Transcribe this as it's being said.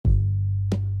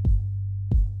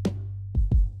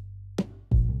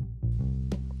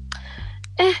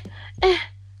Eh, eh,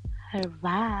 her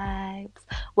vibes.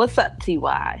 What's up,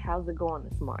 TY? How's it going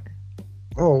this morning?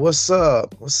 Oh, what's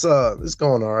up? What's up? It's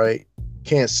going all right.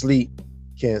 Can't sleep.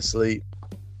 Can't sleep.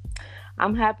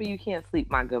 I'm happy you can't sleep,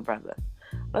 my good brother.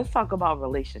 Let's talk about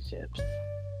relationships.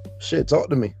 Shit, talk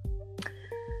to me.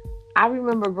 I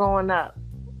remember growing up,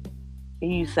 you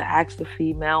used to ask the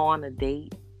female on a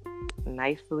date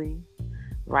nicely,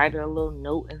 write her a little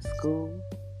note in school,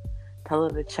 tell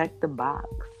her to check the box.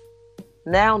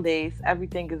 Nowadays,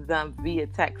 everything is done via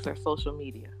text or social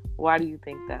media. Why do you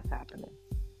think that's happening?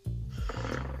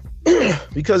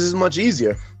 Because it's much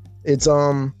easier. It's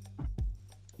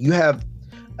you have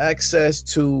access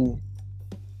to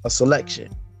a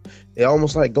selection. It's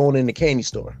almost like going in the candy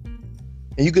store.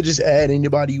 And you could just add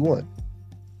anybody you want.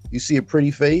 You see a pretty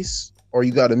face, or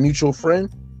you got a mutual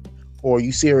friend, or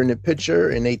you see her in the picture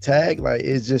and they tag, like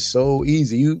it's just so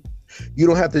easy. You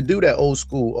don't have to do that old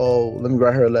school, oh, let me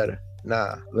write her a letter.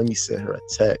 Nah, let me send her a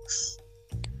text.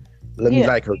 Let me Yeah,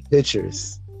 like her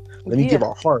pictures. Let me give yeah,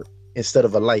 a heart instead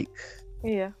of a like.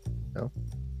 yeah. You know?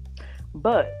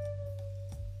 But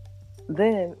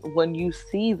then when you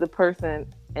see the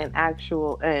person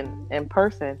in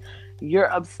person,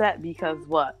 you're upset because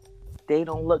what? They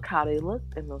don't look how they look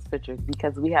in those pictures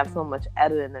because we have so much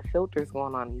editing and filters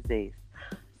going on these days.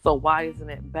 So why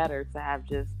isn't it better to have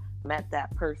just met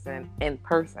that person in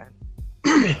person?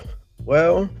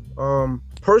 Well,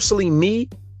 personally, me,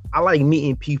 I like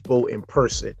meeting people in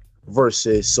person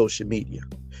versus social media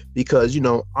because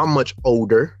I'm much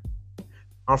older.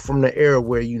 I'm from the era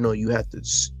where you have to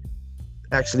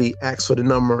actually ask for the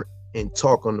number and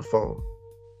talk on the phone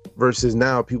versus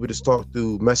now people just talk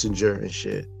through Messenger and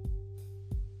shit.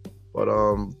 But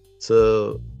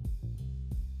to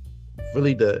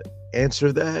really to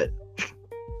answer that,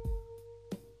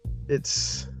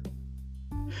 it's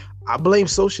I blame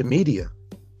social media.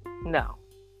 No.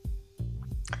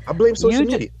 I blame You social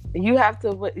just media. you have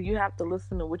to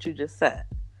listen to what you just said.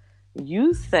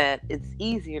 You said it's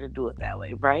easier to do it that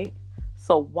way, right?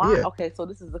 So why? Yeah. Okay, so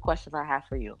this is the question I have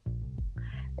for you.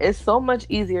 It's so much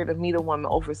easier to meet a woman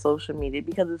over social media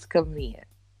because it's convenient.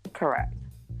 Correct.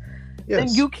 Then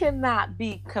Yes. you cannot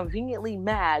be conveniently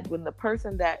mad when the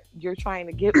person that you're trying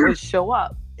to get with show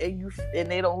up and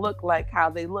they don't look like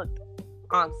how they looked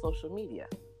on social media.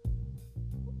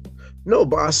 No,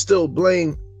 but I still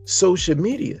blame social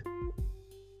media.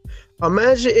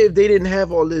 Imagine if they didn't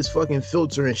have all this fucking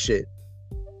filter and shit.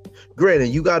 Granted,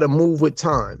 you got to move with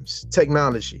times,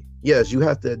 technology. Yes, you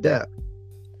have to adapt.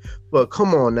 But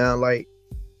come on now, like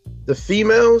the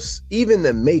females, even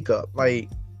the makeup, like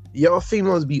y'all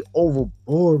females be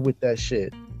overboard with that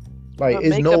shit. Like But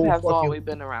it's makeup no has fucking always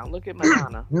been around. Look at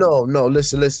Madonna. no,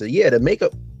 listen. Yeah, the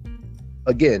makeup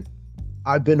again,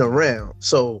 I've been around.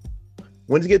 So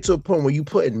when you get to a point where you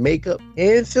put in makeup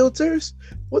and filters,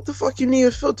 what the fuck you need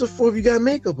a filter for if you got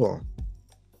makeup on?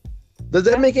 Does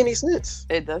that That's make any sense?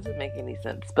 It doesn't make any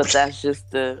sense, but that's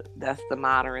the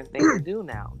modern thing to do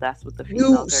now. That's what the You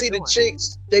females are see the doing.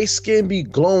 chicks, they skin be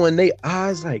glowing, they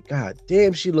eyes like, God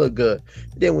damn, she look good.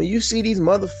 Then when you see these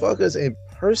motherfuckers in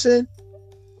person,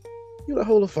 you like,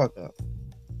 hold the fuck up.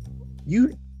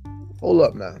 You hold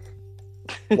up now.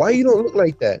 Why you don't look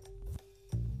like that?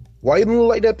 Why you don't look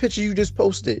like that picture you just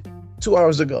posted 2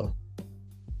 hours ago?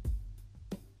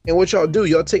 And what y'all do,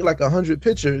 y'all take like 100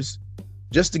 pictures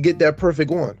just to get that perfect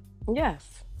one.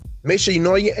 Yes, Make sure you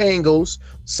know your angles,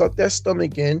 suck that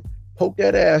stomach in, poke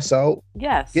that ass out,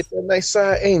 get yes. that nice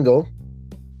side angle.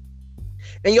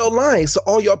 And y'all lying. So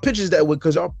all y'all pictures that way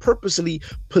because y'all purposely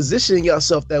positioning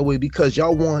yourself that way because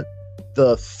y'all want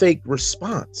the fake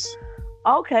response.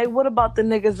 Okay, what about the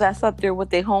niggas that's up there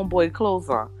with their homeboy clothes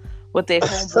on, with their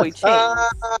homeboy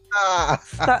chains,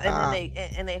 stunting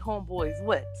in they homeboys'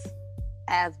 wits,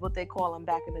 as what they call them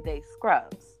back in the day,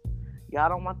 scrubs. Y'all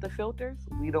don't want the filters.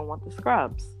 We don't want the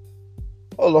scrubs.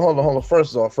 Hold on.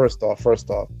 First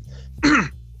off.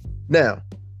 Now,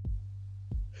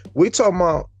 we talking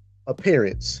about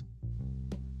appearance.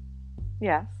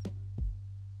 Yes.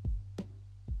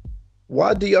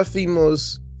 Why do y'all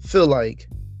females feel like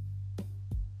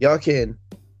y'all can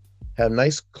have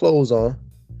nice clothes on,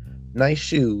 nice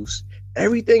shoes,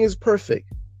 everything is perfect,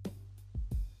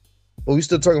 but we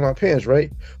still talking about pants,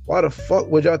 right? Why the fuck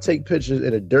would y'all take pictures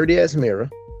in a dirty ass mirror,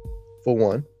 for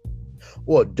one,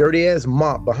 or a dirty ass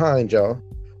mop behind y'all,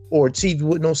 or a TV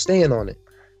with no stand on it?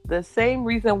 The same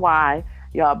reason why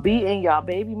y'all be in y'all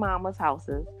baby mama's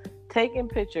houses, taking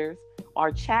pictures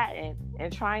or chatting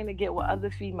and trying to get with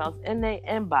other females in their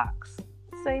inbox.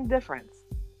 Same difference.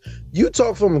 You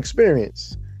talk from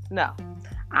experience. No,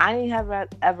 I ain't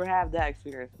ever have that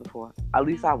experience before. At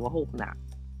least I will hope not.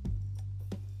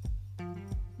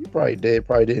 He probably did.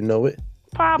 Probably didn't know it.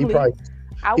 He Probably. probably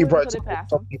I he wouldn't probably put it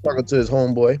past him. talking to his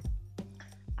homeboy.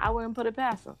 I wouldn't put it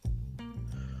past him.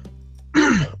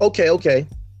 Okay.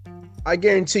 I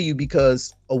guarantee you,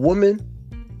 because a woman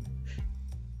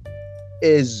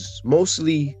is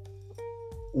mostly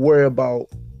worried about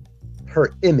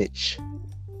her image.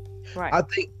 Right.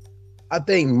 I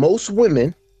think most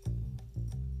women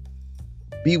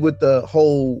be with the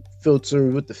whole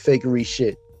filter with the fakery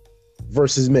shit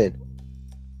versus men.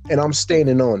 And I'm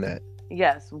standing on that.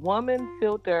 Yes, women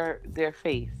filter their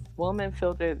face, women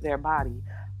filter their body,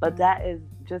 but that is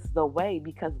just the way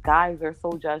because guys are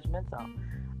so judgmental.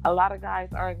 A lot of guys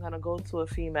aren't going to go to a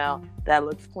female that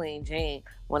looks plain Jane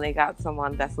when they got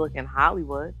someone that's looking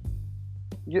Hollywood.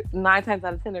 9 times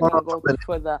out of 10, they're going to go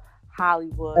for the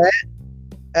Hollywood.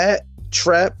 At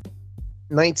Trap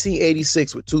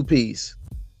 1986 with 2 P's.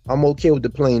 I'm okay with the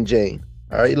plain Jane.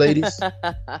 All right, ladies?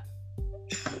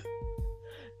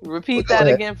 Repeat that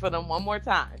again for them one more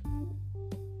time.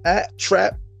 At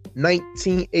Trap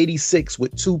 1986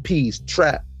 with 2 P's.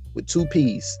 Trap with 2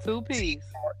 P's. 2 P's.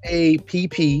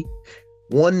 APP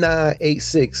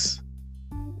 1986.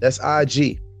 That's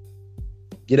IG.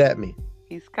 Get at me.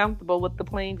 He's comfortable with the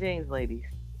plain Janes, ladies.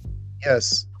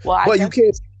 Yes. Well, but you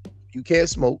can't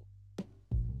smoke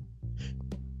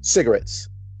cigarettes.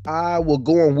 I will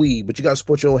go on weed, but you gotta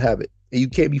support your own habit. And you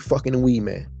can't be fucking a weed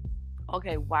man.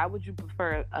 Okay, why would you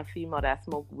prefer a female that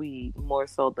smokes weed more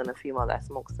so than a female that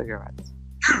smokes cigarettes?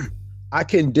 I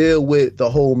can deal with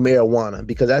the whole marijuana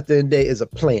because at the end of the day, it's a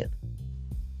plant.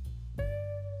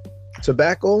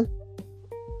 Tobacco,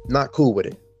 not cool with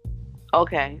it.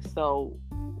 Okay, so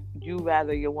you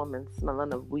rather your woman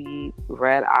smelling of weed,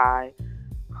 red eye,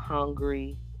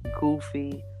 hungry,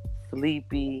 goofy,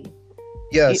 sleepy?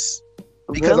 Yes,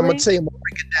 because really? I'm gonna tell you, I'm gonna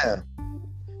break it down.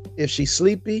 If she's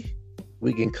sleepy,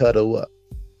 we can cut her up.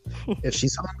 If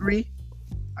she's hungry,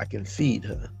 I can feed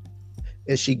her.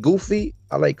 If she goofy,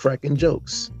 I like cracking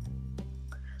jokes.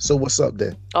 So what's up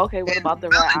then? Okay, what about the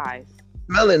red eyes?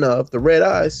 Smelling of the red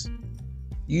eyes.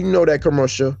 You know that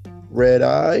commercial. Red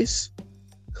eyes,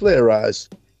 clear eyes.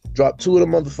 Drop 2 of the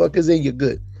motherfuckers and you're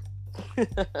good.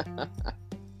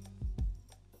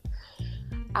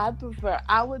 I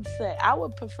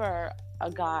would prefer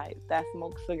a guy that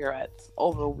smokes cigarettes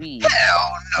over weed.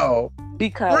 Hell no.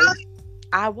 Because Really?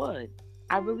 I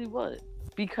really would.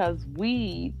 Because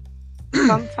weed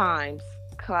sometimes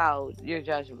cloud your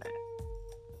judgment.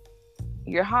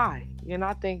 You're high. You're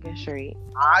not thinking straight.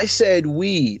 I said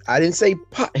weed. I didn't say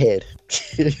pothead.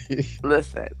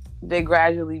 Listen, they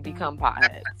gradually become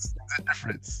potheads. That's the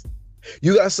difference.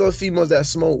 You got some females that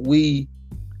smoke weed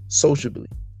sociably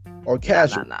or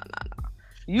casual. No.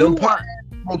 You want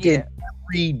smoking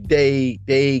every day.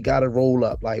 They gotta roll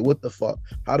up. Like what the fuck?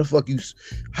 How the fuck you?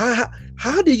 How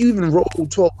did you even roll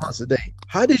 12 months a day?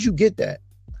 How did you get that?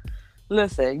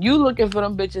 Listen, you looking for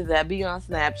them bitches that be on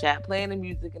Snapchat playing the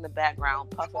music in the background,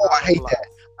 puffing. Oh, I hate that.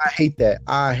 I hate that.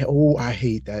 I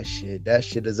hate that shit. That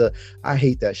shit is I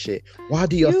hate that shit. Why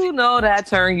do you know that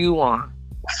turn you on?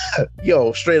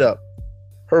 Yo, straight up.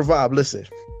 Her vibe, listen.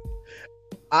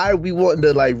 I be wanting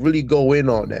to like really go in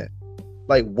on that.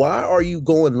 Like, why are you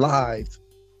going live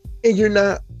and you're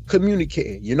not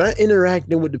communicating? You're not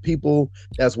interacting with the people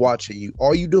that's watching you.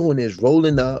 All you doing is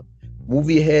rolling up,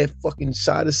 moving your head fucking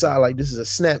side to side like this is a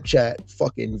Snapchat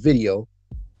fucking video.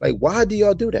 Like, why do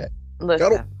y'all do that?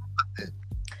 Listen,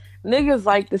 niggas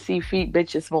like to see feet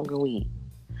bitches smoking weed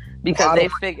because they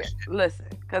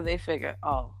figure,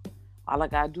 oh, all I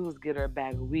gotta do is get her a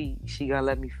bag of weed. She gonna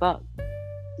let me fuck.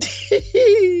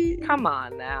 Come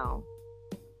on now.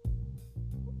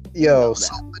 Yo,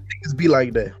 so what niggas be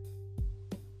like that?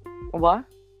 What?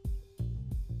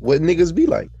 What niggas be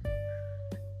like?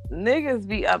 Niggas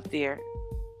be up there.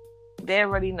 They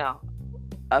already know.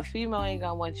 A female ain't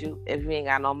gonna want you if you ain't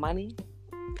got no money,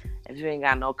 if you ain't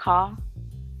got no car,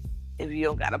 if you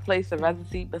don't got a place of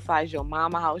residency besides your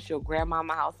mama house, your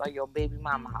grandmama house, or your baby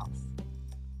mama house.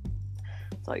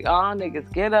 So y'all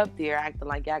niggas get up there acting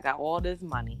like y'all got all this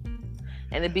money.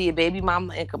 And it be your baby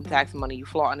mama income tax money you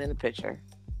flaunting in the picture.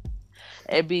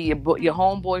 It be your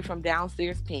homeboy from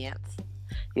downstairs pants,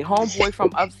 your homeboy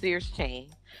from upstairs chain,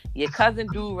 your cousin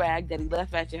do-rag that he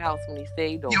left at your house when he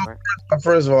stayed over.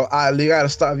 First of all, I gotta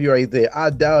stop you right there.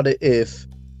 I doubt it if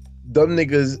them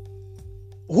niggas,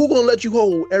 who gonna let you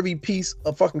hold every piece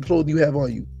of fucking clothing you have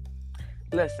on you?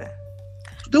 Listen.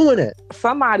 Doing that.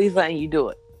 Somebody's letting you do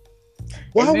it.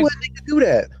 Why would niggas do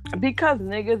that? Because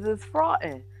niggas is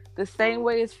frauding. The same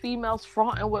way as females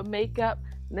frauding with makeup,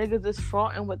 niggas is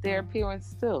frauding with their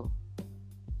appearance too.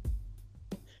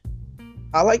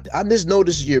 I just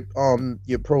noticed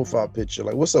your profile picture.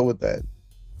 Like, what's up with that?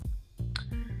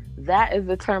 That is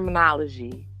the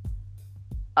terminology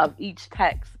of each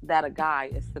text that a guy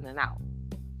is sending out.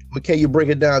 But can you break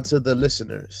it down to the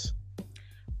listeners?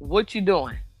 What you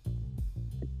doing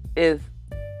is,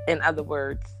 in other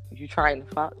words, you trying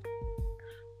to fuck.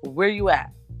 Where you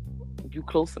at? You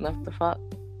close enough to fuck?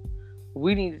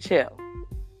 We need to chill.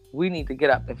 We need to get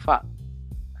up and fuck.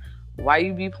 Why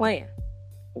you be playing?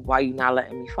 Why you not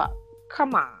letting me fuck?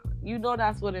 Come on. You know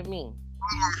that's what it means.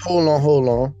 Hold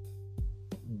on.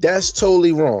 That's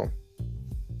totally wrong.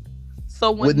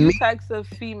 So when you text a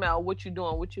female, what you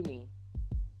doing? What you mean?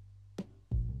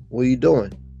 What are you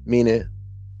doing? Meaning,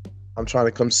 I'm trying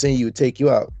to come see you, take you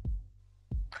out.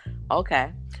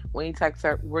 Okay. When you text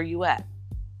her, where you at?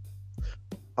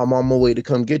 I'm on my way to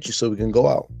come get you so we can go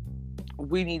out.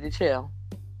 We need to chill.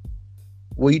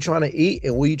 Where you trying to eat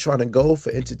and where you trying to go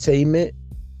for entertainment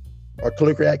or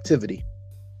curricular activity?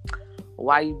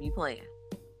 Why you be playing?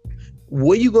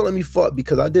 Where you gonna let me fuck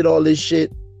because I did all this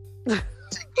shit and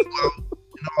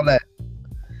all that?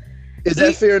 Is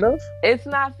that fair enough? It's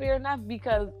not fair enough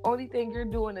because only thing you're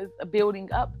doing is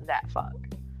building up that fuck.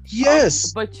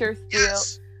 Yes. But you're still,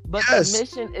 the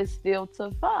mission is still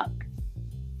to fuck.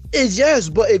 Yes,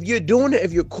 but if you're doing it,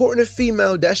 if you're courting a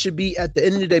female, that should be at the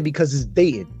end of the day because it's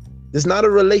dating. It's not a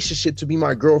relationship to be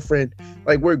my girlfriend.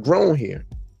 Like, we're grown here.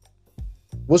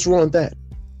 What's wrong with that?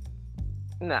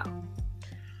 No.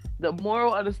 The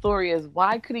moral of the story is,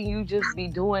 why couldn't you just be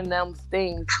doing them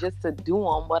things just to do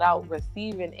them without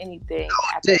receiving anything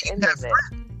at the end of it?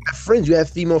 You have friends. You have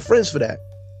female friends for that.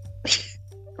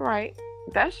 Right.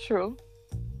 That's true.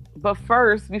 But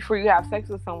first, before you have sex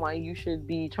with someone, you should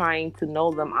be trying to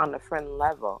know them on a friend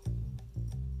level.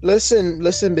 Listen,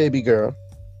 baby girl.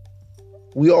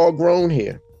 We all grown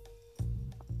here.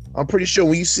 I'm pretty sure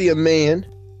when you see a man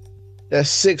that's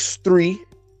 6'3",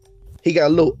 he got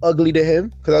a little ugly to him,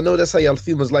 because I know that's how y'all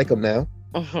females like him now.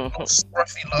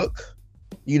 Scruffy look.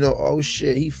 You know, oh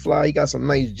shit, he fly, he got some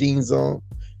nice jeans on,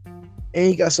 and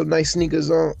he got some nice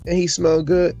sneakers on, and he smell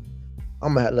good.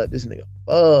 I'm gonna have to let this nigga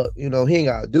fuck. You know, he ain't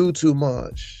gotta do too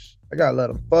much. I gotta let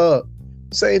him fuck.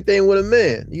 Same thing with a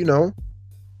man, you know.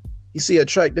 You see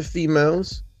attractive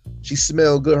females, she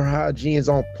smell good, her hygiene's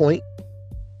on point.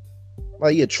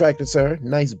 Like, he attracted to her,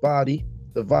 nice body,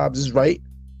 the vibes is right.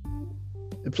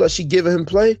 And plus she giving him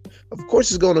play, of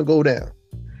course it's gonna go down.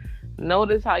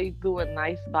 Notice how you threw a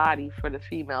nice body for the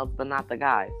females, but not the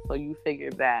guys. So you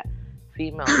figured that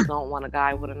females don't want a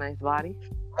guy with a nice body?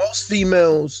 Most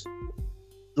females,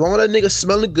 as long as that nigga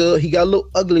smelling good, he got a little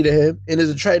ugly to him and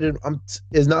is attracted.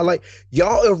 It's not like,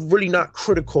 y'all are really not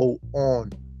critical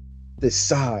on the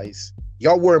size.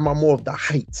 Y'all worry about more of the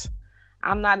height.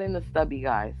 I'm not into stubby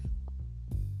guys.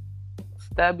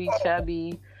 Stubby,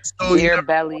 chubby, so bare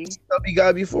belly. Stubby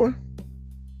guy before?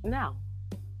 No.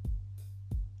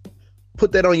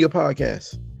 Put that on your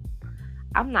podcast.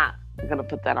 I'm not gonna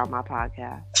put that on my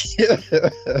podcast.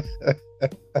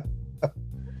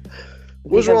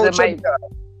 What's wrong with chubby guys?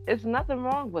 It's nothing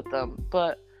wrong with them,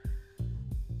 but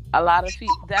a lot of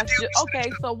people. Okay.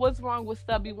 So what's wrong with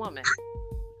stubby women?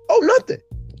 Oh, nothing.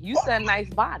 You said nice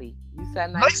body. You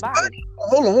said nice body.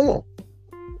 Hold on.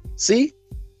 See,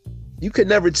 you could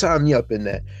never tie me up in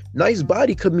that. Nice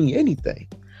body could mean anything.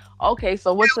 Okay,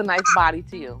 so what's a nice body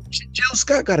to you? Jill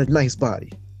Scott got a nice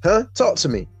body, huh? Talk to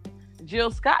me.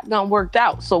 Jill Scott done worked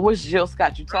out. So which Jill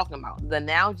Scott you talking about? The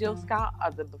now Jill Scott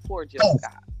or the before Jill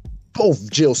Scott?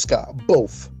 Both Jill Scott,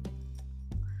 both.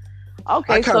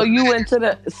 Okay, so you into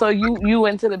the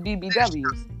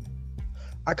BBWs.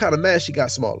 I kind of mad she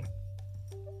got smaller.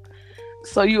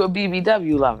 So you a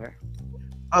BBW lover?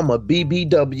 I'm a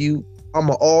BBW. I'm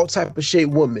an all type of shape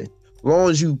woman. As long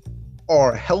as you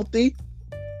are healthy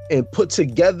and put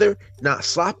together, not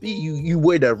sloppy, you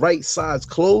wear the right size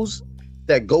clothes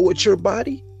that go with your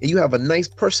body, and you have a nice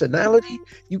personality,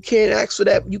 you can't ask for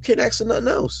that. You can't ask for nothing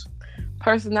else.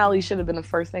 Personality should have been the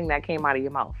first thing that came out of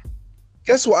your mouth.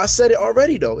 Guess what? I said it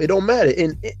already though. It don't matter.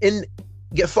 In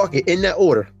that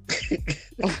order.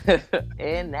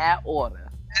 In that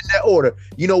order. In that order.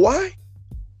 You know why?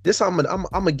 This I'm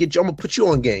gonna get you. I'm gonna put you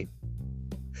on game.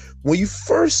 When you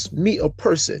first meet a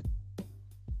person,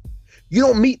 you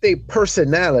don't meet their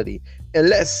personality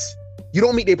unless you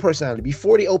don't meet their personality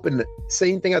before they open the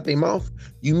same thing out their mouth.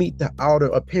 You meet the outer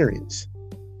appearance.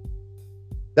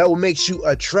 That will make you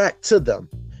attract to them.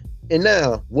 And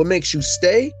now, what makes you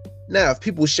stay? Now, if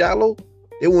people shallow,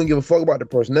 they wouldn't give a fuck about the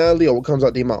personality or what comes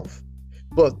out their mouth.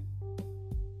 But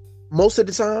most of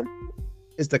the time,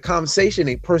 it's the conversation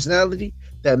and personality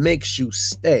that makes you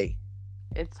stay.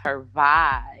 It's her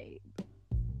vibe.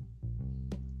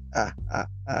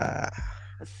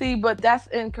 See, but that's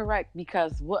incorrect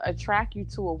because what attract you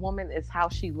to a woman is how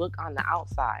she look on the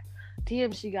outside.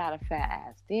 Damn, she got a fat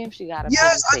ass. Damn, she got a pretty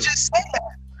Yes, I face. just said that.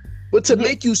 But to Yeah,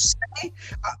 make you say,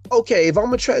 okay, if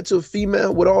I'm attracted to a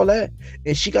female with all that,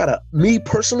 and me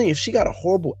personally, if she got a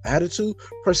horrible attitude,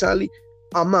 personality,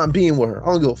 I'm not being with her.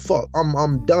 I don't give a fuck.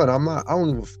 I'm done. I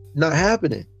don't give not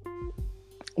happening.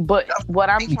 but That's what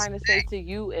I'm what trying to say to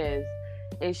you is,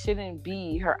 it shouldn't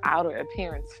be her outer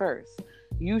appearance first.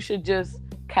 You should just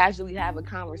casually have a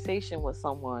conversation with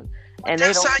someone, and they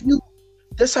That's don't.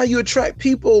 that's how you attract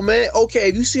people, man. Okay,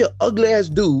 if you see an ugly ass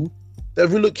dude that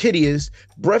really look hideous,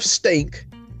 breath stink,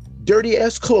 dirty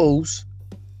ass clothes,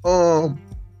 can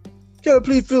I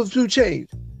please feel two change?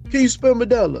 Can you spell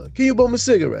Medela? Can you bum a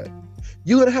cigarette?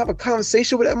 You gonna have a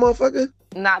conversation with that motherfucker?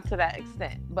 Not to that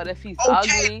extent, but if he's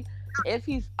Okay.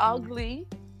 ugly,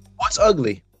 What's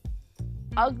ugly?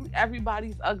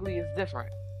 everybody's ugly is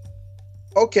different.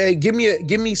 Okay, give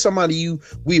me somebody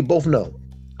we both know.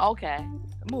 Okay,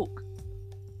 Mook.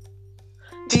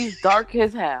 He's dark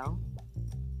as hell.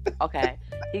 Okay,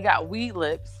 he got weed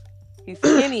lips. He's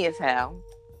skinny as hell.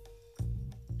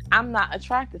 I'm not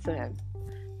attracted to him.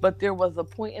 But there was a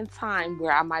point in time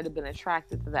where I might have been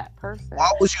attracted to that person. Why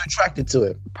was you attracted to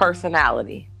him?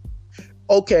 Personality.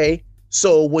 Okay,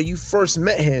 so when you first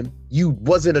met him, you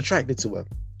wasn't attracted to him.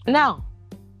 No.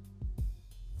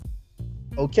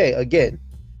 Okay, again,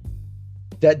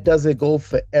 that doesn't go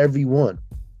for everyone.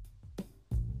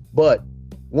 But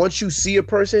once you see a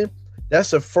person,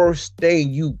 that's the first thing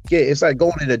you get. It's like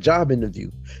going in a job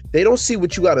interview. They don't see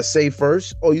what you got to say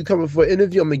first. Oh, you coming for an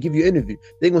interview? I'm going to give you an interview.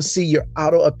 They're going to see your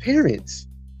outer appearance.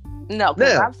 No,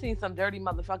 because Now- I've seen some dirty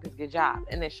motherfuckers get jobs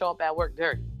and then show up at work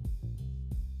dirty.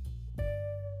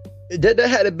 That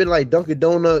had to been like Dunkin'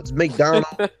 Donuts, McDonald's.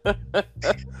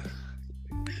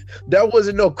 That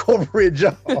wasn't no corporate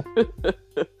job.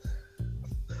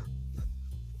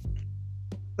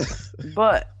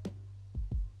 But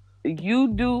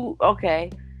you do,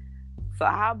 okay. So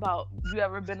how about, you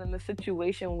ever been in a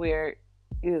situation where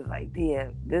it was like,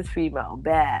 damn, this female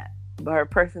bad, but her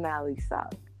personality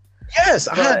sucks? Yes,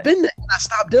 I have been there. I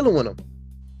stopped dealing with them.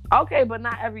 Okay, but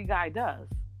not every guy does.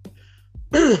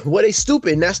 Well, they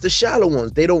stupid, and that's the shallow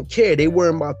ones. They don't care. They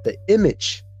worry about the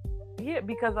image. Yeah,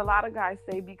 because a lot of guys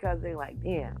say because they like,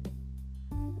 damn,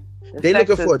 the They sex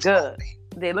looking for is a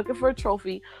good. They looking for a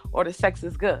trophy, or the sex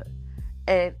is good.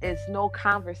 And it's no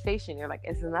conversation. You're like,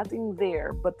 it's nothing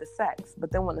there but the sex.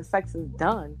 But then when the sex is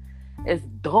done, it's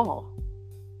dull.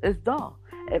 It's dull.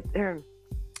 If they're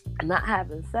not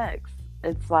having sex,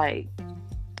 it's like,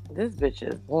 this bitch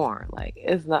is boring. Like,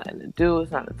 it's nothing to do.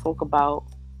 It's nothing to talk about.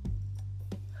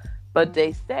 But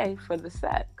they stay for the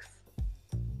sex.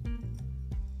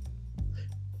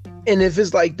 And if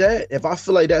it's like that, if I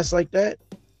feel like that's like that,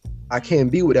 I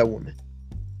can't be with that woman.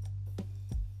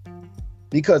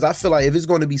 Because I feel like if it's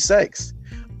going to be sex,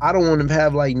 I don't want to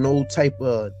have like no type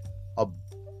of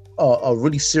a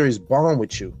really serious bond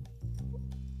with you.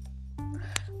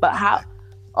 But how?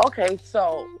 Okay,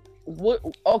 so would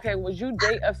you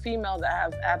date a female that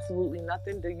has absolutely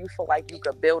nothing? Do you feel like you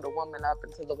could build a woman up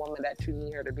into the woman that you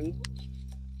need her to be?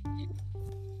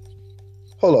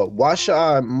 Hold up, why should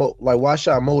I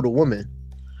mold a woman?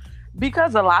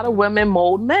 Because a lot of women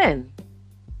mold men.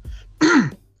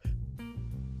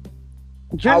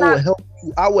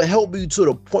 I would help you to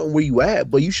the point where you at,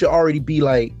 but you should already be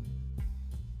like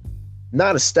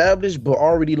not established, but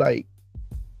already like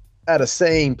at a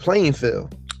same playing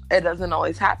field. It doesn't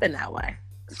always happen that way.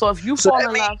 So if you So fall that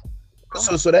in means-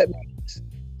 love, So that means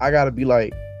I gotta be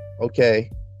like, okay,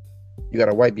 you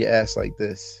gotta wipe your ass like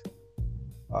this.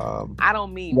 I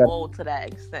don't mean Yeah. mold to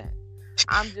that extent.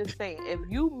 I'm just saying, if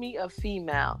you meet a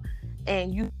female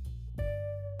and you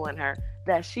in her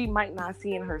that she might not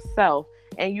see in herself,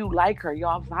 and you like her,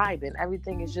 y'all vibing,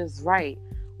 everything is just right,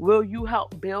 will you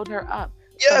help build her up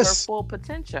to her Yes, full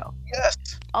potential? yes.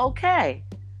 Okay,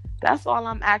 that's all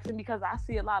I'm asking, because I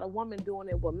see a lot of women doing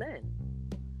it with men,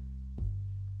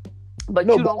 but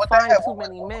No, you but don't what that find have- too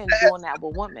many men that have- doing that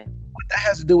with women. What that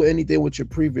has to do with anything with your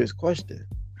previous question?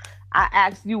 I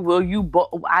asked you, will you?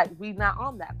 We not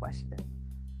on that question.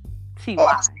 Ty.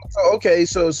 Okay,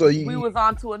 so We was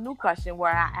on to a new question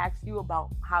where I asked you about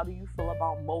how do you feel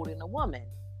about molding a woman.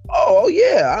 Oh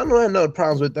yeah, I don't have no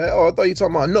problems with that. Oh, I thought you were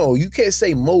talking about no. You can't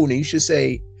say molding. You should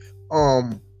say,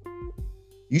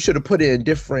 you should have put it in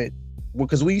different.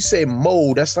 Because when you say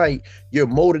mold, that's like you're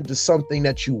molded to something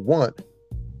that you want.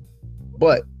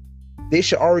 But they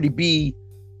should already be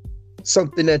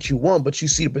something that you want, but you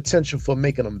see the potential for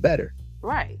making them better.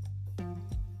 Right.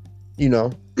 You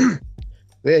know.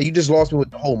 Yeah, you just lost me with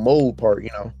the whole mold part.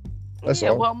 You know. That's Yeah,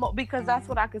 all. well, because that's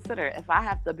what I consider. If I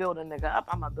have to build a nigga up,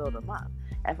 I'm gonna build him up.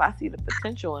 If I see the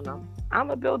potential in him, I'm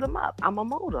gonna build him up. I'm gonna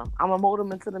mold him. I'm gonna mold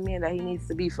him into the man that he needs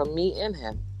to be for me and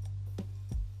him.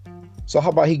 So how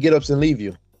about he get ups and leave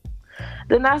you?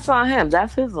 Then that's on him.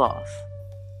 That's his loss.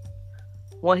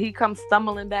 When he comes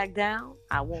stumbling back down,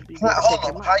 I won't be there to pick Hold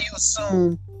him on. How up. you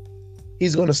assume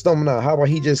he's gonna stumble out? How about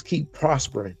he just keep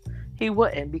prospering? He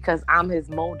wouldn't because I'm his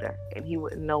molder and he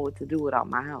wouldn't know what to do without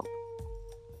my help.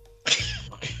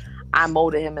 I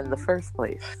molded him in the first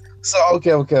place. So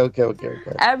okay.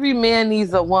 Every man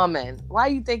needs a woman. Why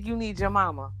you think you need your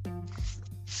mama?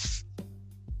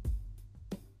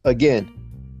 Again,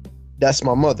 that's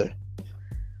my mother.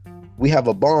 We have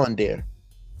a bond there.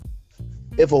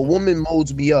 If a woman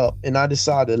molds me up and I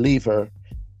decide to leave her,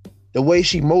 the way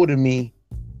she molded me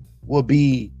will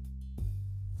be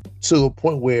to a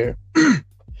point where I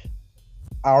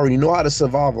already know how to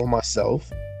survive on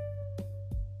myself,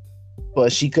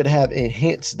 but she could have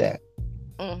enhanced that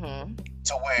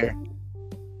to where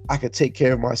I could take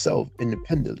care of myself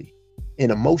independently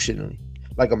and emotionally,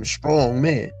 like I'm a strong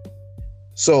man.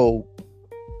 So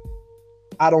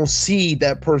I don't see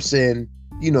that person,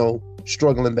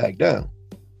 struggling back down.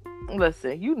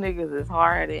 Listen, you niggas is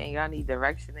hard-headed and y'all need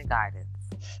direction and guidance.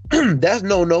 That's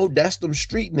them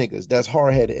street niggas that's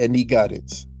hard-headed and need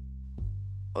guidance.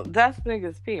 That's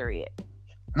niggas, period.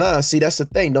 Nah, see, that's the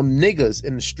thing. Them niggas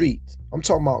in the streets. I'm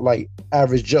talking about like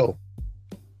average Joe.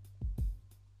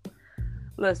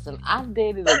 Listen, I've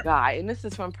dated a guy, and this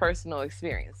is from personal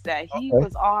experience, that he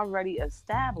was already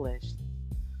established.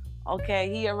 Okay,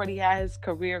 he already had his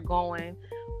career going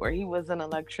where he was an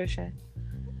electrician.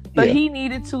 But he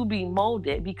needed to be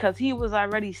molded because he was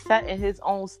already set in his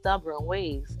own stubborn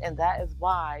ways. And that is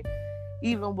why,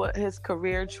 even with his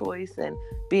career choice and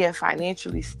being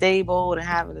financially stable and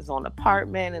having his own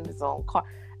apartment and his own car,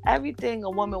 everything a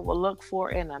woman would look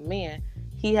for in a man,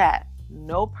 he had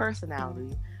no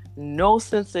personality, no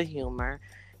sense of humor.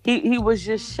 He was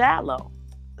just shallow.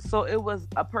 So it was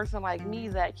a person like me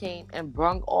that came and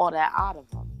brung all that out of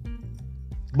him.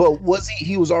 But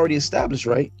he was already established,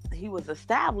 right? He was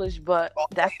established, but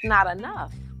that's not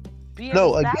enough. Being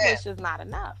established is not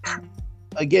enough.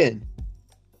 Again,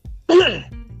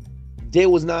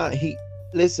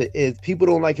 listen, if people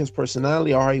don't like his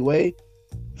personality or how he way,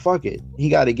 fuck it. He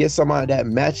got to get somebody that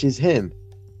matches him.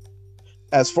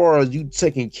 As far as you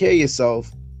taking care of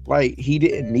yourself, like, he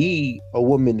didn't need a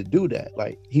woman to do that.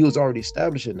 Like, he was already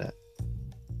establishing that.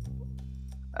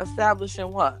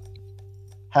 Establishing what?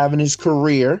 Having his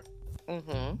career, having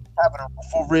a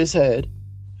roof over his head.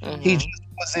 He just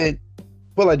wasn't,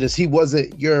 well, like this, he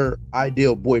wasn't your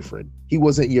ideal boyfriend. He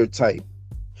wasn't your type.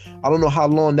 I don't know how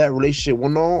long that relationship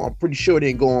went on. I'm pretty sure it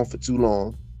didn't go on for too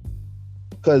long.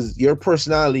 Because your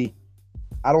personality,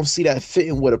 I don't see that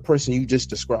fitting with a person you just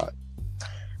described.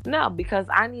 No, because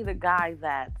I need a guy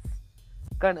that's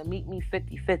gonna meet me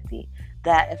 50-50.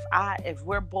 That if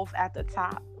we're both at the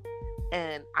top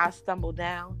and I stumble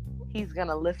down, he's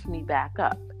gonna lift me back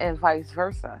up, and vice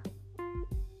versa.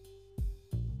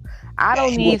 I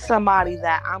don't need somebody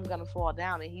that I'm gonna fall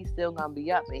down and he's still gonna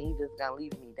be up and he's just gonna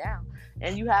leave me down.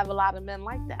 And you have a lot of men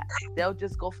like that. They'll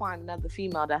just go find another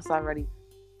female that's already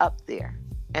up there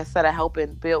instead of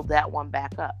helping build that one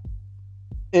back up.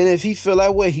 And if he feel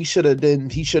that way, he should have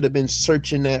been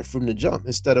searching that from the jump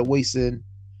instead of wasting,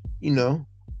 your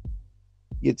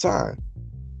time.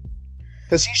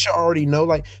 Because he should already know.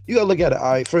 Like, you gotta look at it.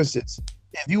 All right, for instance,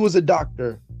 if you was a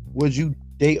doctor, would you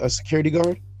date a security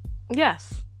guard?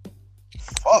 Yes.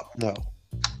 Fuck no.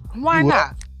 Why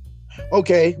not?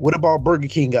 Okay, what about Burger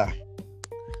King guy?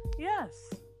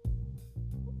 Yes.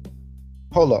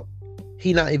 Hold up.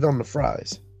 He not even on the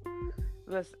fries.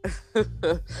 Listen,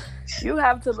 you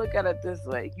have to look at it this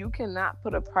way. You cannot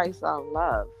put a price on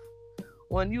love.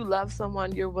 When you love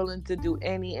someone, you're willing to do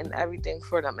any and everything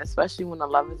for them, especially when the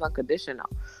love is unconditional.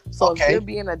 So if you're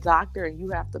being a doctor and you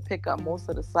have to pick up most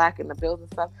of the slack and the bills and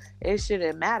stuff, it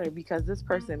shouldn't matter because this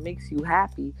person makes you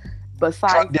happy.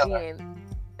 Besides being,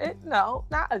 no,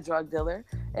 not a drug dealer.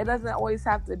 It doesn't always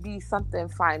have to be something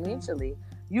financially.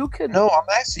 You could. No, I'm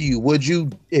asking you,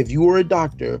 if you were a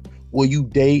doctor, will you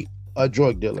date a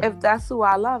drug dealer? If that's who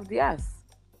I loved, yes.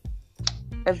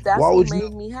 If that's what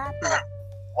made me happy.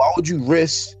 Why would you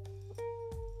risk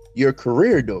your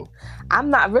career though? I'm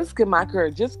not risking my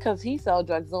career just because he sells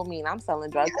drugs don't mean I'm selling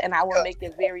drugs, and I will make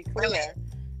it very clear.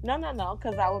 No,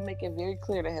 because I will make it very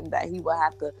clear to him that he will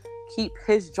have to keep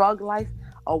his drug life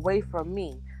away from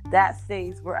me. That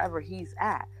stays wherever he's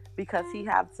at because he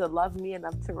have to love me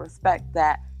enough to respect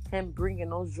that him bringing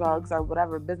those drugs or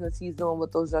whatever business he's doing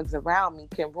with those drugs around me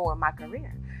can ruin my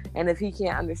career. And if he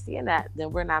can't understand that,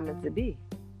 then we're not meant to be.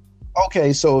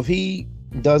 Okay, so if he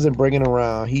doesn't bring it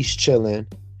around, he's chilling.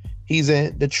 He's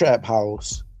in the trap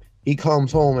house. He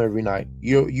comes home every night.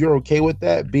 You're okay with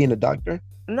that, being a doctor?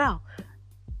 No,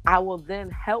 I will then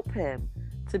help him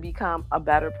to become a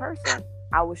better person.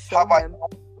 I will show How about him.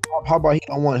 how about he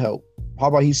don't want help? How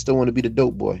about he still want to be the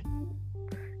dope boy?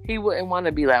 He wouldn't want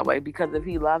to be that way, because if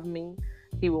he loved me,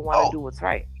 he would want to do what's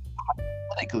right.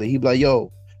 Technically, he'd be like,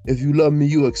 yo, if you love me,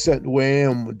 you accept the way I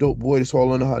am, I'm a dope boy, that's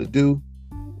all I know how to do.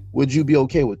 Would you be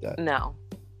okay with that? No.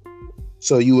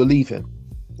 So you would leave him?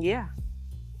 Yeah.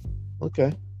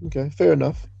 Okay, fair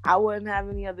enough. I wouldn't have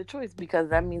any other choice, because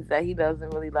that means that he doesn't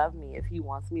really love me if he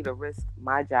wants me to risk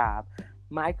my job,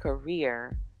 my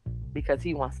career, because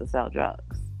he wants to sell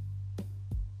drugs.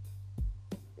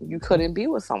 You couldn't be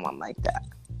with someone like that.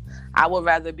 I would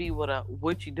rather be with a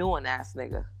 "what you doing" ass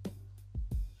nigga.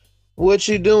 What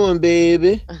you doing,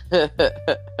 baby? Oh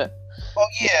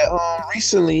yeah,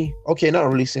 recently, okay,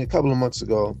 not recently, a couple of months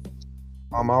ago,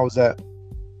 I was at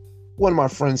one of my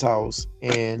friend's house,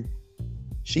 and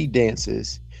she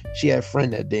dances. She had a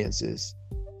friend that dances,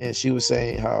 and she was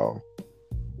saying how,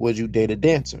 would you date a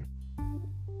dancer?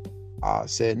 I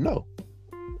said no,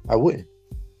 I wouldn't.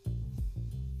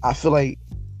 I feel like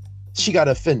she got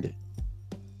offended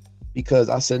because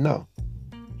I said no.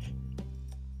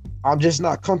 I'm just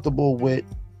not comfortable with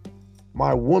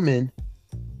my woman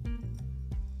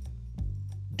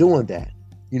doing that,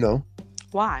 you know?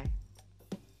 Why?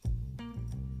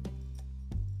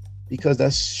 Because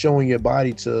that's showing your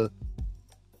body to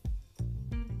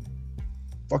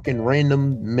fucking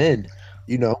random men,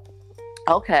 you know?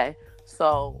 Okay,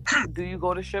 so do you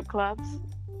go to strip clubs?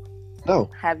 No.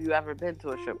 Have you ever been to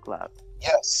a strip club?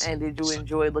 Yes. And did you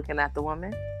enjoy looking at the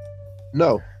woman?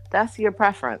 No. That's your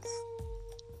preference.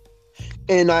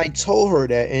 And I told her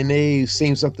that, and they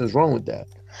seem something's wrong with that.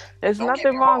 There's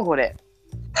nothing wrong with it.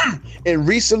 And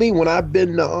recently, when I've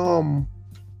been to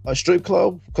a strip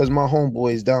club, because my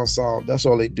homeboys down south, that's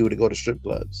all they do, to go to strip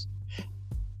clubs.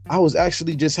 I was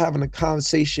actually just having a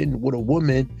conversation with a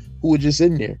woman who was just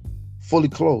in there, fully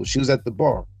clothed. She was at the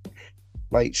bar.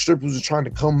 Like, strippers were trying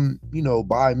to come,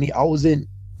 by me.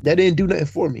 That didn't do nothing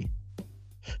for me.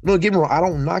 Don't get me wrong, I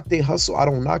don't knock their hustle, I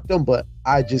don't knock them, but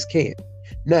I just can't.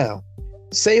 Now,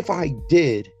 say if I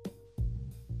did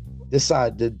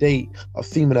decide to date a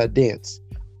female that dance,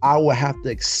 I would have to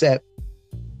accept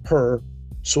her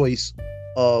choice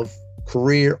of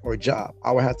career or job.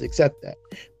 I would have to accept that.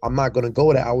 I'm not going to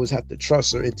go there. I always have to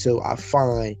trust her until I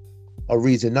find a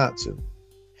reason not to.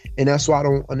 And that's why I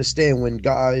don't understand when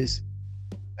guys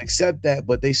accept that,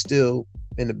 but they still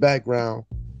in the background,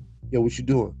 yo, what you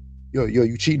doing? Yo,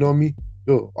 you cheating on me?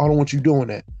 Yo, I don't want you doing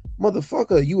that.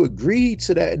 Motherfucker, you agreed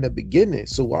to that in the beginning,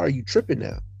 so why are you tripping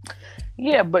now?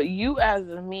 Yeah, but you as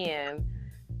a man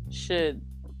should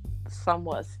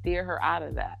somewhat steer her out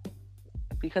of that,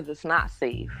 because it's not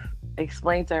safe.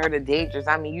 Explain to her the dangers.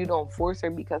 I mean, you don't force her,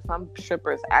 because some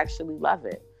strippers actually love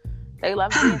it. They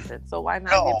love dancing, so why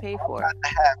not get paid for it?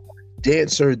 I'd have a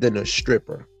dancer than a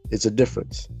stripper. It's a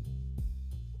difference.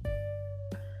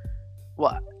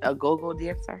 What, a go-go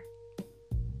dancer?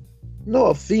 No,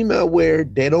 a female where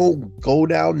they don't go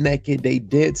down naked, they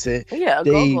dancing. Yeah, a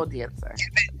go-go dancer.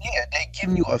 They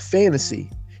giving you a fantasy.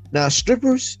 Now,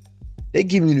 strippers, they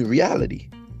give you the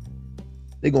reality.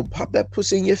 They gonna pop that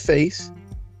pussy in your face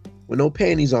with no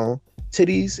panties on,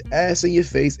 titties, ass in your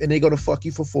face, and they gonna fuck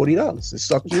you for $40 and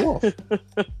suck you off.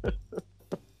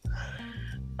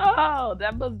 Oh,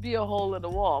 that must be a hole in the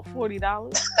wall.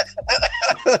 $40?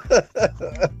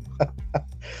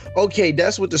 Okay,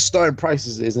 that's what the starting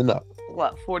prices is and up.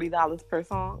 What, $40 per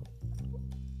song?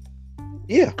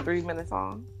 Yeah. 3-minute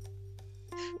song?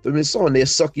 3-minute song, they'll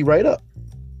suck you right up.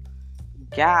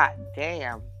 God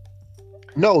damn.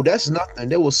 No, that's nothing.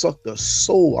 They will suck the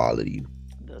soul out of you.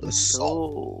 The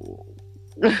soul.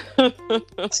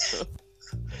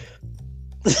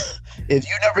 If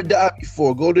you never died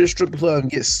before, go to the strip club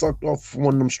and get sucked off from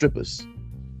one of them strippers.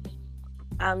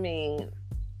 I mean,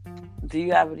 do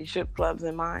you have any strip clubs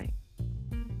in mind?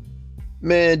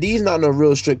 Man, these not no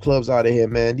real strip clubs out of here,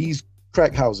 man. These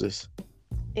crack houses.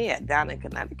 Yeah, down in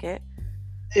Connecticut.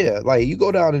 Yeah, like you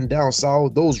go down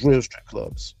south, those real strip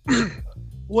clubs.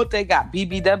 What they got?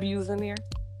 BBWs in there?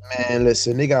 Man,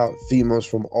 listen, they got females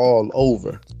from all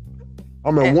over. I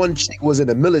remember one chick was in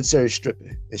the military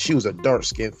stripping, and she was a dark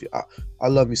skinned. I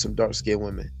love me some dark skinned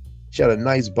women. She had a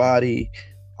nice body.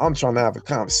 I'm trying to have a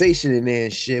conversation in there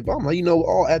and shit, but I'm like,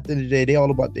 all at the end of the day, they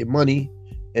all about their money,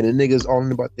 and the niggas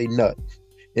all about their nut.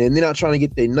 And they're not trying to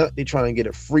get their nut; they trying to get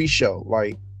a free show.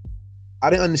 Like, I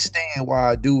didn't understand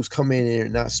why dudes come in here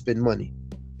and not spend money.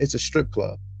 It's a strip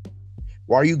club.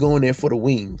 Why are you going there for the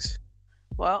wings?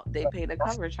 Well, they pay the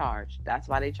cover charge. That's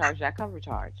why they charge that cover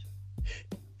charge.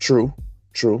 True,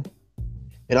 true.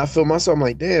 And I feel myself, I'm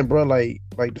like, damn, bro, like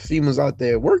the females out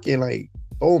there working, like,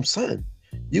 throw them something.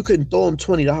 You couldn't throw them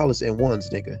 $20 in ones,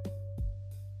 nigga.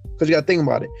 Because you got to think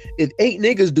about it. If 8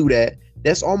 niggas do that,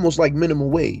 that's almost like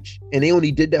minimum wage. And they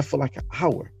only did that for like an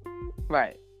hour.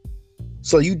 Right.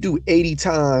 So you do 80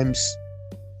 times,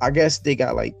 I guess they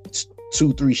got like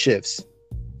 2-3 shifts.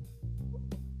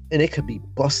 And they could be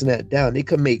busting that down. They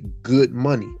could make good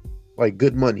money. Like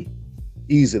good money.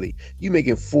 Easily. You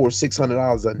making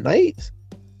 $400-$600 a night?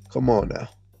 Come on now.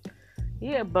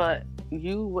 Yeah, but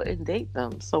you wouldn't date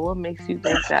them. So what makes you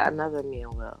think that another man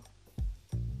will?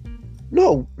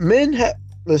 No, men have.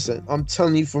 Listen, I'm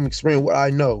telling you from experience what I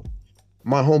know.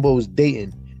 My homeboy was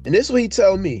dating, and this is what he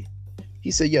tell me.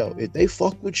 He said, "Yo, if they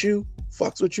fucks with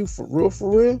you for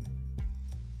real,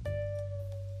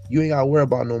 you ain't gotta worry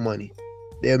about no money.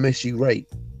 They'll miss you right."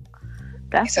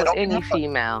 That's what any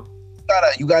female.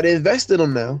 You gotta invest in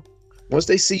them now. Once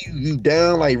they see you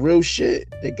down like real shit,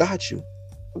 they got you.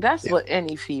 That's what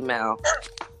any female.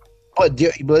 But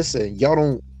listen,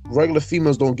 regular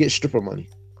females don't get stripper money.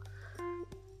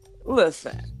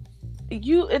 Listen,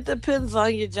 it depends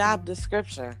on your job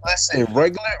description. Listen,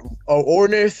 regular or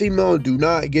ordinary female do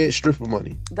not get stripper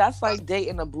money. That's like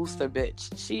dating a booster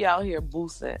bitch. She out here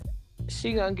boosting.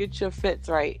 She gonna get your fits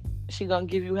right. She gonna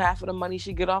give you half of the money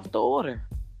she get off the order.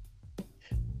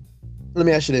 Let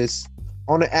me ask you this.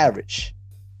 On the average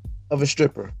of a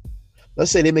stripper,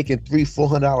 let's say they're making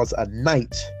 $300-$400 a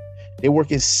night. They're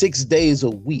working 6 days a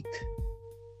week.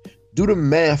 Do the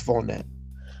math on that.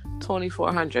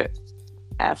 2,400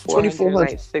 at 400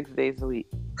 nights, 6 days a week.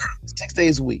 6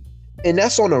 days a week, and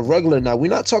that's on a regular night.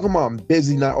 We're not talking about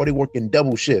busy night or they working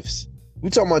double shifts. We're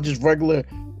talking about just regular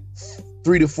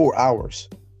 3 to 4 hours.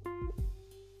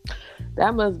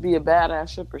 That must be a badass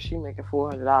stripper. She making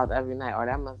 $400 every night, or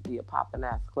that must be a poppin'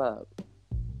 ass club.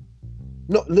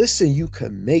 No, listen, you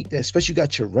can make that, especially you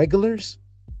got your regulars.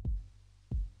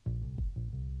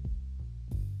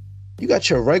 You got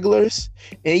your regulars,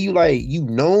 and you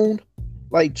known.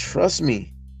 Like, trust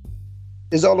me,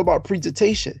 it's all about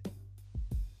presentation.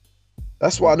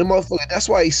 That's why the motherfucker. That's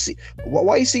why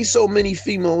you see so many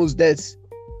females that's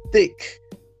thick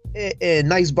and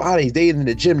nice bodies. They in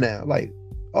the gym now. Like,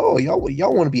 oh, y'all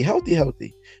want to be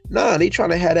healthy. Nah, they trying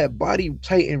to have that body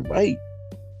tight and right.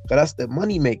 Cause that's the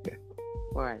money maker.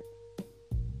 Right.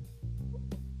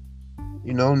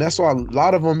 You know, and that's why a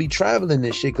lot of them be traveling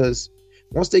this shit. Cause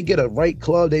once they get a right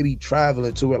club, they be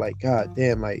traveling to it. Like, god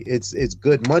damn, like it's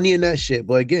good money in that shit.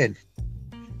 But again,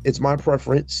 it's my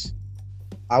preference.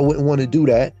 I wouldn't want to do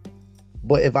that.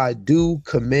 But if I do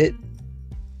commit,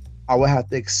 I would have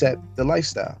to accept the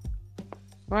lifestyle.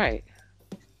 Right.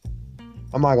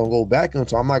 I'm not gonna go back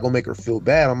until I'm not gonna make her feel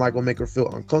bad. I'm not gonna make her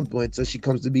feel uncomfortable until she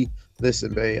comes to me.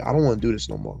 Listen, babe, I don't want to do this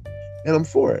no more, and I'm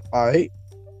for it. All right,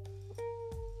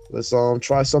 let's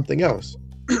try something else.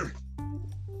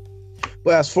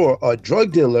 But as for a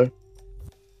drug dealer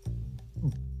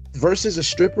versus a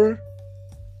stripper,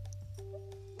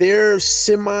 they're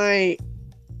semi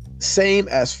same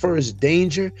as far as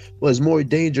danger, but it's more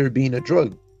danger being a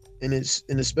drug, and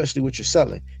especially what you're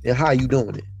selling and how you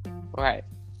doing it. Right.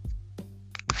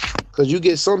 Because you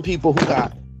get some people who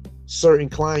got certain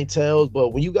clientels, but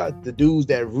when you got the dudes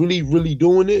that really, really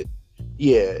doing it,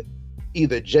 yeah,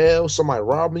 either jail, somebody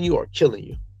robbing you, or killing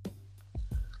you.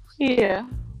 Yeah.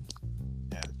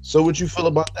 So what you feel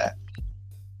about that?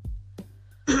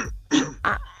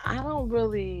 I don't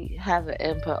really have an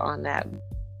input on that.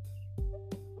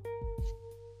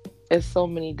 There's so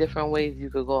many different ways you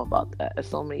could go about that. There's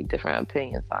so many different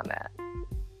opinions on that.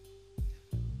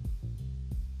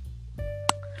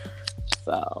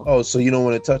 So. Oh, so you don't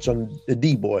want to touch on the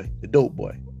D-boy, the dope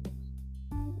boy.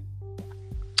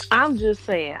 I'm just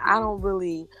saying, I don't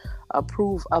really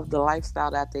approve of the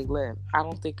lifestyle that they live. I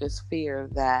don't think it's fair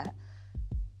that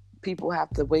people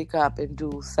have to wake up and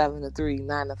do 7 to 3,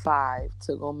 9 to 5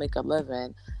 to go make a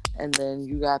living. And then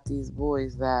you got these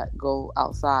boys that go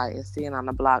outside and stand on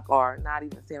the block, or not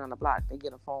even stand on the block. They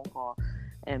get a phone call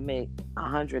and make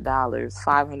 $100,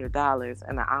 $500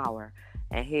 in an hour.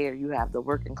 And here you have the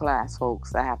working class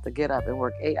folks that have to get up and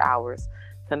work 8 hours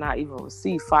to not even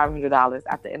receive $500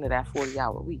 at the end of that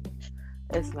 40-hour week.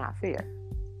 It's not fair.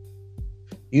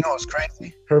 You know what's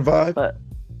crazy? Her vibe? But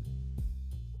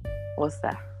what's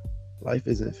that? Life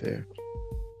isn't fair.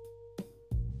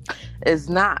 It's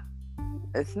not.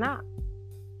 It's not.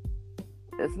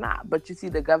 It's not. But you see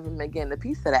the government getting a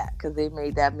piece of that because they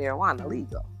made that marijuana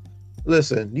legal.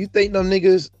 Listen, you think them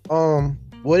niggas,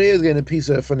 what is getting a piece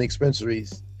of it from the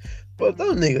dispensaries? But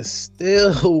those niggas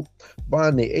still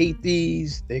buying their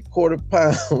 80s, their quarter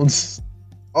pounds,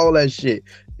 all that shit,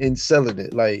 and selling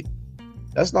it. Like,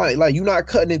 that's not like you not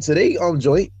cutting into they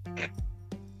joint.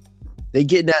 They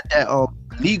getting that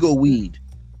legal weed.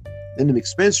 In the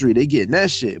dispensary, they getting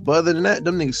that shit. But other than that,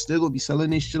 them niggas still gonna be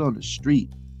selling this shit on the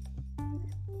street.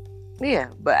 Yeah,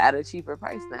 but at a cheaper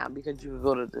price now because you can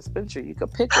go to the dispensary. You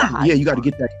could pick what high. Yeah, you got to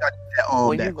get that. You got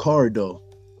to get that card though.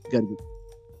 You gotta get...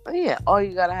 Yeah, all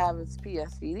you gotta have is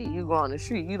PSCD. You go on the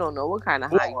street, you don't know what kind of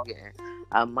high you getting.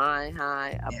 A mind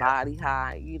high, a body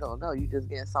high. You don't know. You just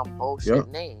getting some bullshit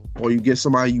name. Or you get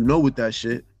somebody you know with that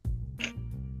shit.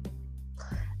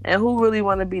 And who really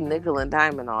want to be nickel and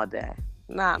diamond all day?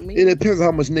 Not me. It depends on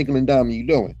how much nickel and diamond you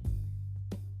doing.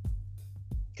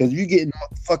 Because if you getting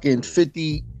fucking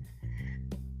 50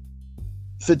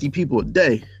 people a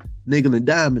day, nickel and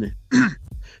diamond,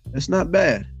 that's not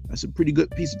bad. That's a pretty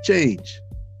good piece of change.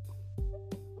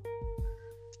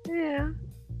 Yeah.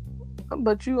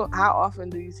 But how often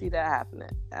do you see that happening?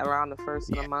 Around the first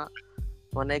of the month?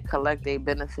 When they collect their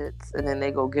benefits and then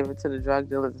they go give it to the drug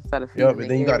dealers instead of feeding but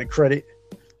then you got to credit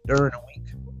during the week.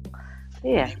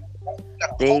 Yeah.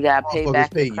 Then you got to pay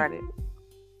back the credit.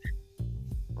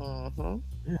 Mm-hmm.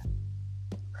 Yeah.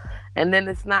 And then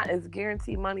it's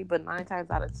guaranteed money, but 9 times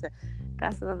out of 10,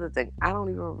 that's another thing. I don't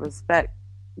even respect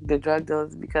the drug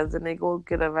dealers because then they go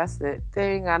get arrested.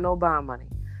 They ain't got no bond money.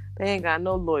 They ain't got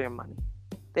no lawyer money.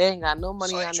 They ain't got no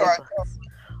money on their books.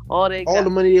 All the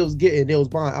money they was getting, they was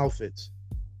buying outfits.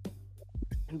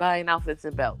 Buying outfits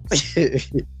and belts.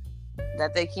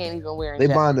 That they can't even wear in They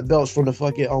buying the belts from the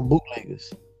fucking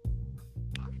bootleggers.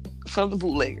 From the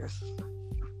bootleggers.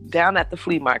 Down at the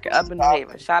flea market, up in New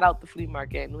Haven. Shout out the flea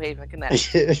market in New Haven,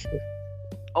 Connecticut.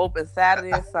 Open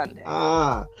Saturday and Sunday.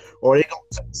 Or they go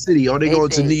to the city, or they go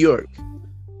to New York.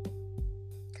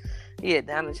 Yeah,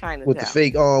 down in Chinatown. With the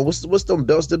fake, what's them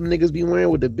belts them niggas be wearing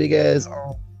with the big ass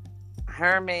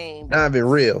Hermes. Not even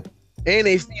real. And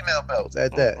they female belts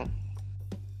at that.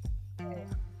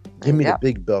 Give me the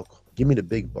big buckle. Give me the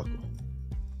big buckle.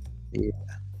 Yeah.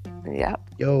 Yep.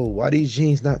 Yo, why these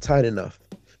jeans not tight enough?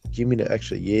 Give me the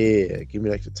extra. Yeah. Give me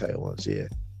the extra tight ones. Yeah.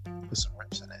 Put some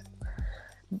rips in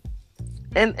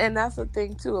it. And that's the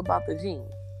thing too about the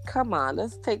jeans. Come on,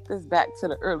 let's take this back to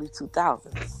the early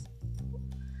 2000s.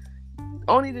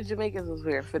 Only the Jamaicans was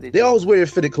wearing fitted. They always wear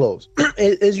fitted clothes.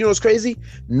 and you know what's crazy?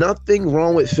 Nothing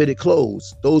wrong with fitted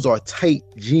clothes. Those are tight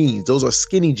jeans. Those are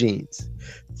skinny jeans.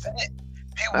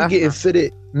 People getting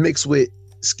fitted mixed with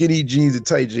skinny jeans and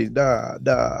tight jeans. Nah.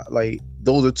 Like,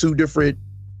 those are two different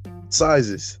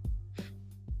sizes.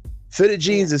 Fitted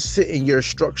jeans is fitting your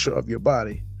structure of your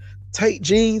body. Tight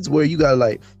jeans where you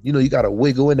gotta you gotta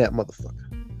wiggle in that motherfucker.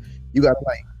 You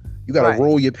gotta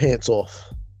roll your pants off.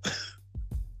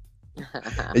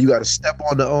 And you gotta step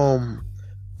on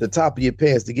the top of your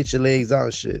pants to get your legs out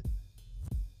and shit.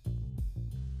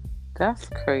 That's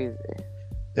crazy.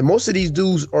 And most of these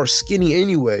dudes are skinny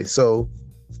anyway, so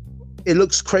it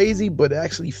looks crazy, but it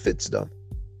actually fits them.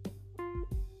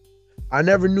 I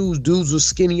never knew dudes was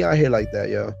skinny out here like that,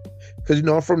 yo. Because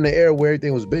I'm from the era where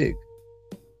everything was big.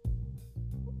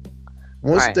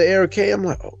 Once the era came, I'm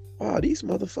like, oh, wow, these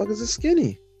motherfuckers are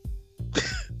skinny.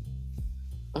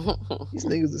 These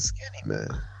niggas are skinny, man.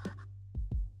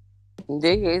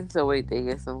 They gain some weight. They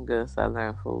get some good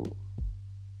Southern food.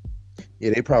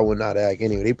 Yeah, they probably would not act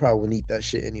anyway. They probably wouldn't eat that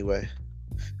shit anyway.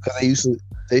 Because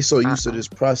they so used to this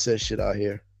processed shit out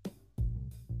here.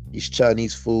 These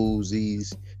Chinese foods,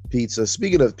 these pizza.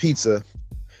 Speaking of pizza,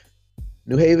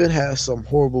 New Haven has some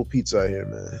horrible pizza out here,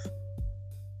 man.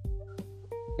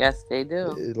 Yes, they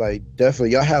do. Like,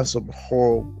 definitely, y'all have some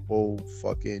horrible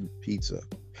fucking pizza.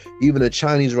 Even the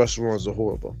Chinese restaurants are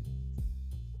horrible.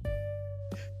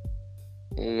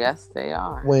 Yes, they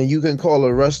are. When you can call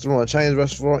a restaurant a Chinese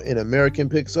restaurant and American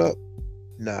picks up,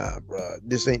 nah, bro.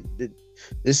 This ain't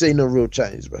no real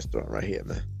Chinese restaurant right here,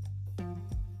 man.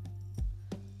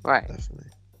 Right. Definitely.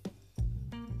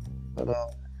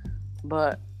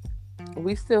 But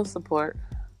we still support.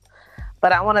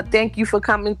 But I want to thank you for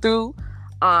coming through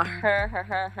on her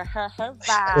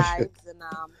vibes, and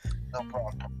no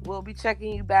problem. We'll be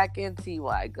checking you back in,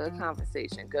 TY. Good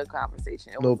conversation. It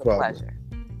was no a problem. pleasure.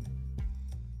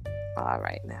 All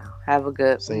right, now have a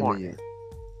good Same morning. to you.